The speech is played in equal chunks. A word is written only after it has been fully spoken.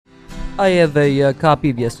I have a copy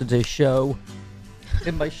of yesterday's show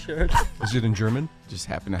in my shirt. Is it in German? Just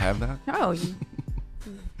happen to have that? Oh,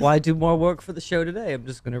 Why do more work for the show today? I'm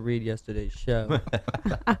just going to read yesterday's show.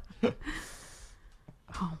 oh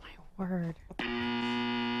my word.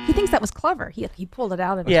 He thinks that was clever. He pulled it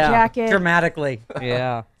out of his jacket. Dramatically.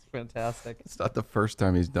 Yeah, it's fantastic. It's not the first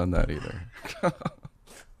time he's done that either.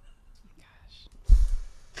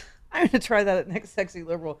 I'm going to try that at next Sexy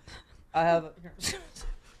Liberal. I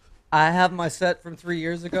have my set from 3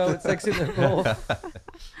 years ago at Sexy Liberal. How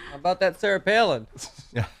about that Sarah Palin?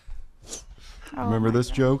 Yeah. Oh Remember this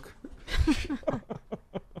joke?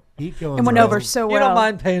 It went over so well. You don't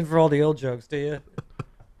mind paying for all the old jokes, do you?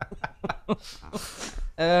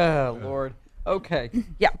 Oh, Lord. Okay.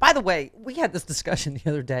 Yeah, by the way, we had this discussion the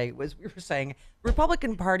other day. We were saying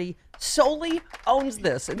Republican Party solely owns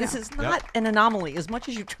this. And this is not an anomaly as much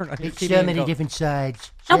as you turn on your TV. So many different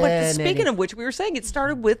sides. No, but speaking of which, we were saying it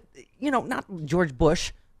started with, not George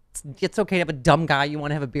Bush. It's okay to have a dumb guy you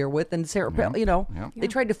want to have a beer with, and Sarah Palin, they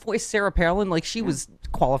tried to foist Sarah Palin like she was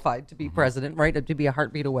qualified to be president, right? To be a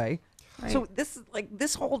heartbeat away. Right. So this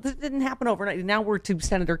didn't happen overnight. And now we're to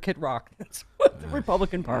Senator Kid Rock. That's what the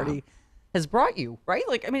Republican Party has brought you, right?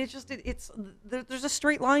 Like, I mean, there's a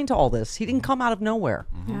straight line to all this. He didn't come out of nowhere.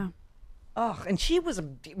 Yeah. Ugh, and she was a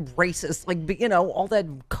racist, like, all that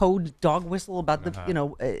code dog whistle about the,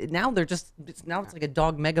 now it's like a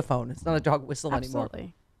dog megaphone. It's not a dog whistle anymore.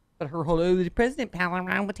 Absolutely. But her whole, the president palling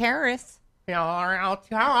around with terrorists.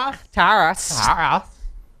 Terrorists.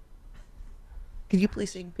 Could you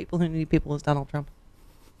please sing People Who Need People as Donald Trump?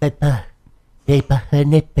 Paper, paper,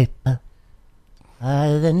 honey, paper.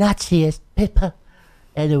 The naziest paper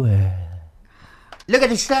in the world. Look at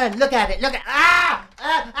the sun. Look at it. Look at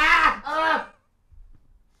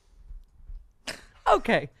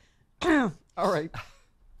Okay. All right.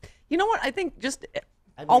 You know what? I think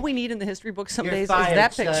all we need in the history book some days is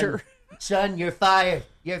that picture. Son, you're fired.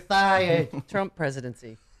 You're fired. Trump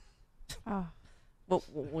presidency. Oh. Well,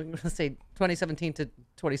 we're going to say 2017 to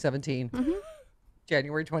 2017. Mm-hmm.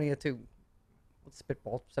 January 20th to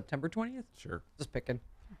spitball September 20th. Sure. Just picking.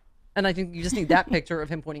 And I think you just need that picture of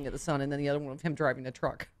him pointing at the sun, and then the other one of him driving the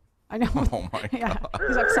truck. I know. Oh my Yeah, God.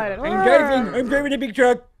 he's excited. I'm driving a big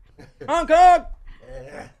truck. Hong Kong.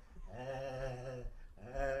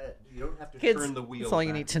 You don't have to Kids, turn the wheel. that's all you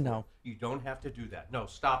back need to know. You don't have to do that. No,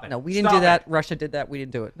 stop it. No, we didn't Stop do that. it. Russia did that. We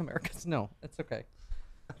didn't do it. Americans, no, it's okay.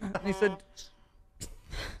 He said,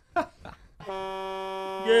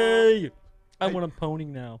 "Yay! I want a pony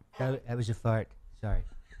now." That was a fart. Sorry.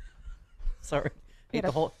 Sorry, ate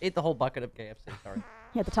the whole bucket of KFC. Sorry,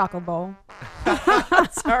 He had the taco bowl.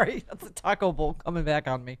 sorry. That's the taco bowl coming back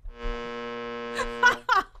on me.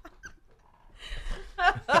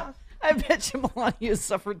 I bet you Melania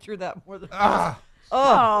suffered through that more than. Oh.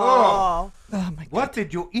 Oh my God! What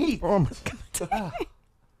did you eat? Oh my God! How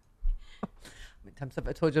many times have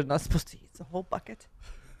I told you you're not supposed to eat the whole bucket?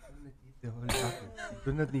 You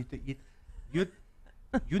do not need to eat. You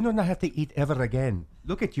do not have to eat ever again.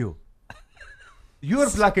 Look at you. You're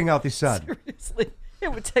blocking out the sun. Seriously,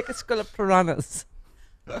 it would take a school of piranhas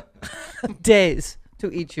days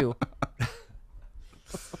to eat you.